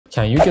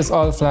Can you guess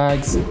all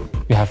flags?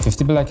 You have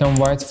 50 black and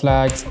white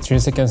flags, 3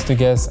 seconds to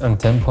guess, and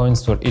 10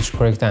 points for each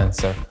correct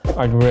answer.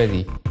 Are you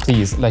ready?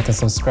 Please like and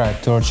subscribe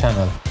to our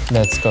channel.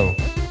 Let's go.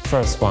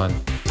 First one.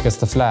 Guess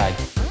the flag.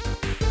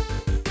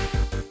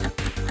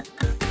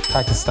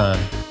 Pakistan.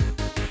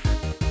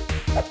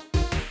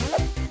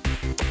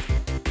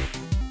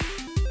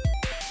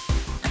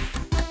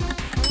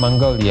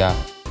 Mongolia.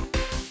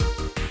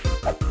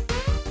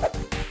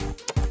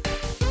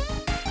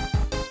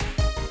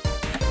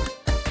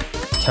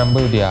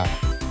 Cambodia.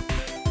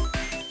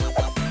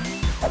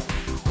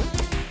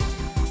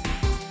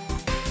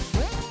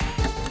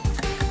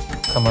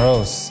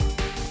 Comoros.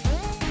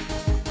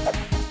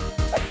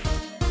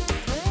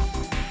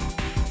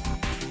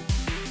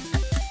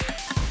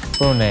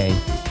 Brunei.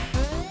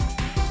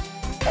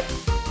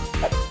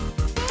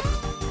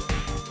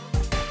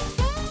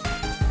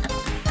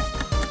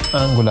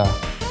 Angola.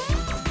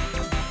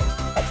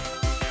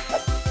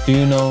 Do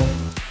you know?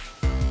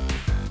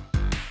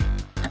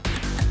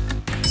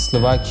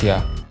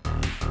 Slovakia.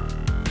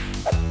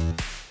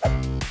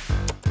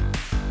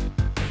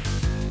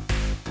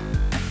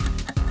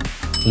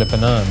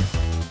 Lebanon.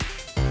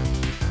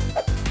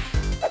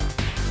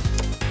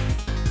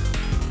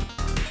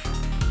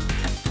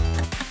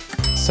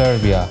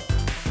 Serbia.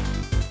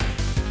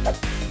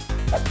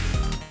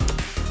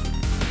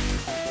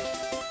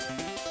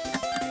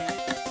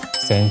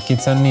 St.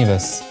 Kitts and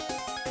Nevis.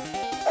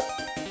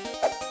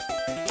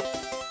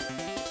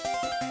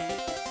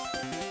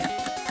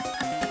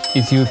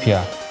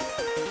 Ethiopia.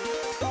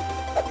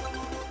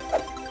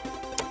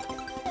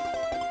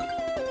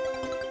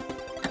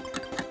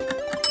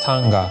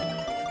 Tonga.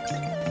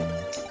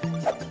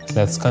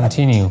 Let's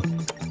continue.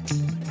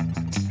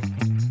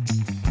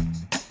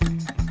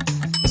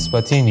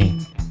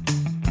 Eswatini.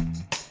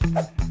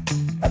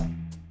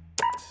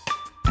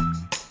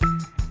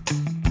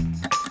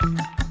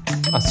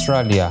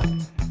 Australia.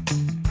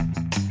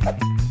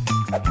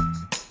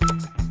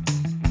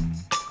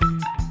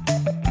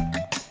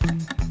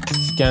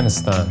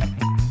 Afghanistan.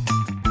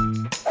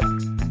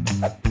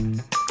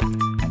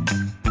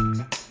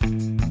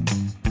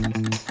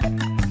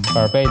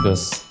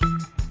 Barbados.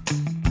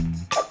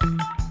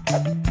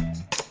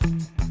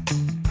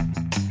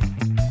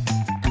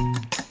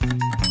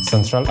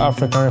 Central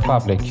African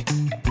Republic.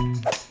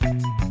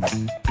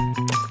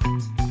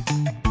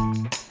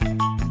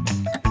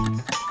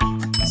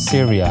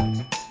 Syria.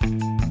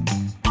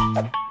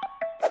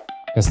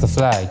 Guess the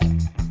flag.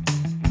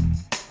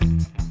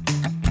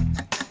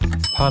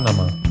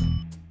 Panama.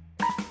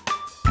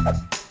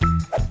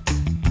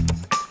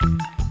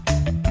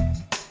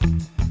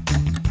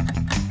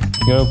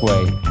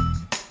 Uruguay.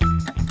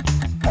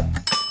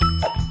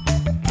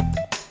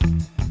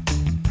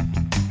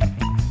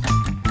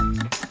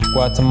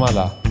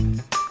 Guatemala.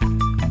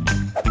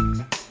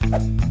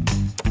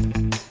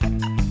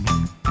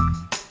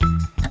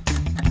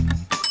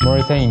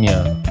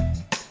 Mauritania.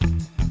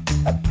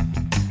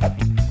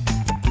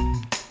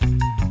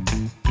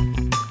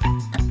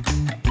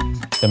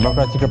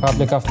 Democratic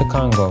Republic of the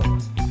Congo.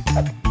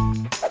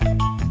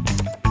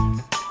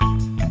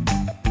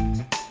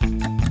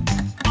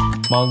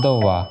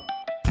 Moldova.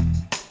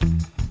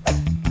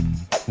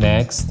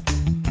 Next.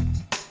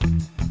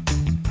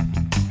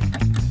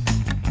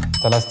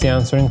 Tell us the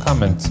answer in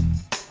comments.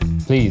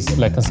 Please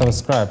like and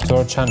subscribe to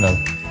our channel.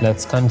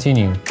 Let's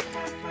continue.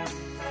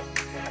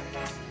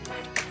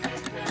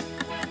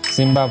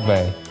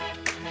 Zimbabwe.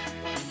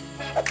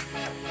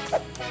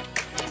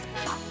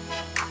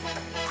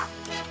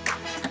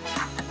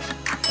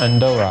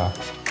 Andorra.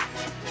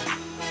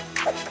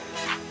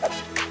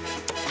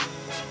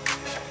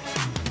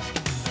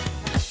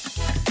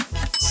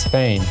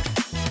 Spain.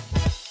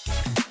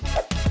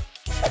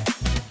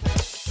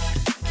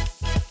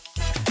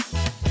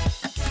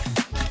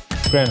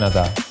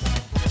 Grenada.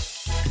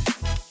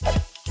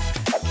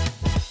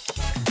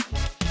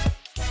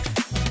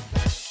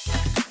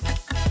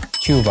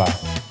 Cuba.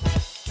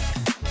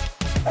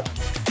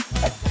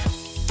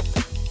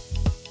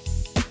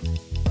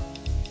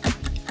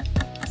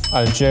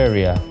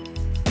 Algeria.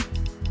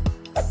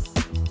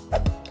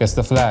 Guess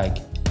the flag.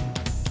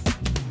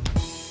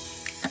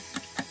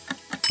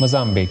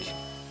 Mozambique.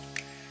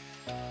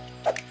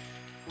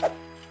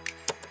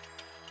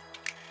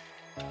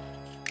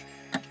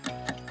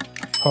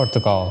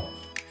 Portugal.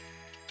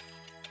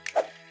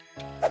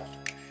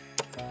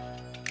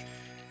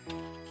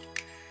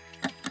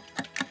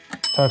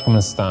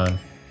 Turkmenistan.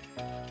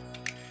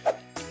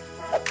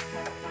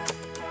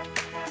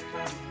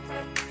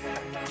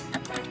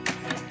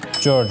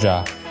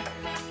 Georgia.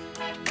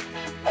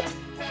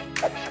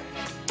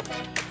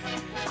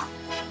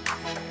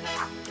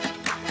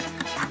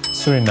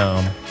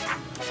 Suriname.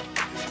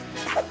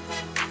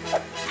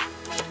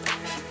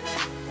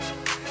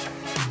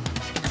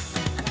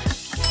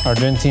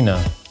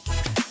 Argentina.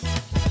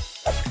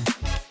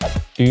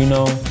 Do you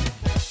know?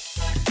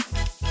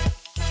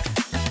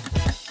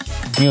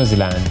 New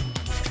Zealand.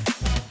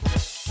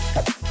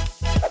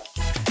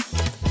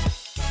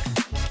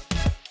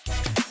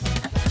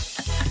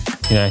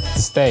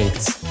 United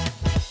States.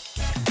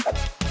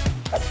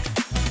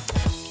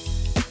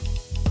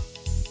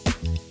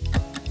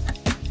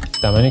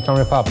 Dominican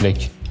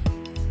Republic,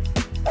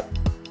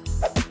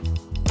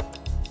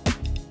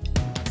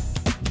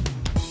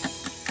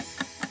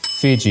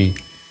 Fiji,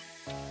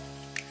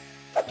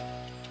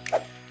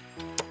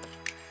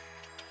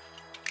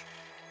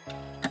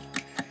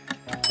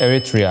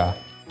 Eritrea,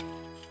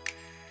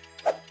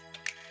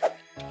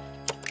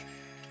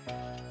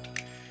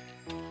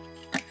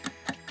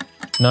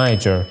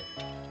 Niger.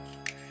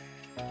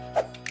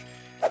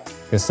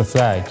 Here's the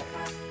flag.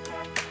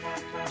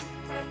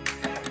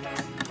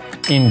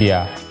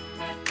 India,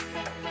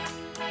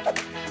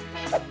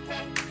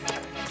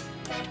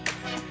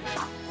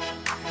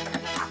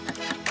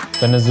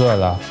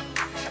 Venezuela,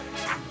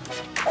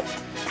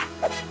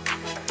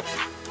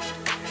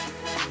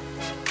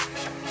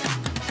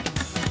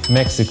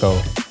 Mexico,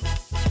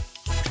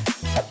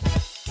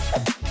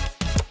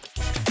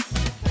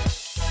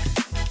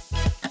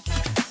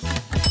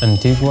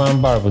 Antigua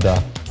and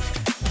Barbuda,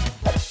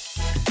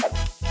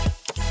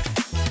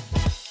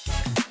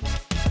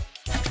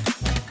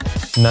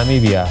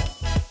 Namibia,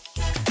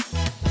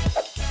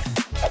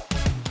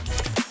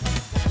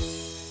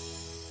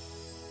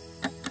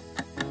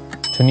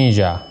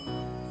 Tunisia.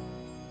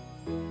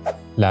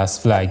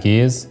 Last flag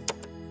is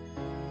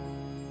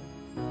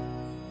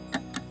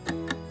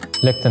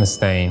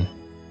Liechtenstein.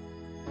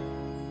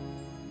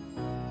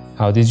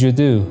 How did you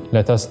do?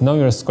 Let us know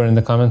your score in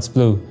the comments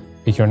below.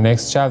 Pick your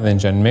next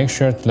challenge and make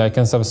sure to like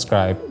and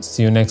subscribe.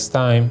 See you next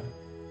time.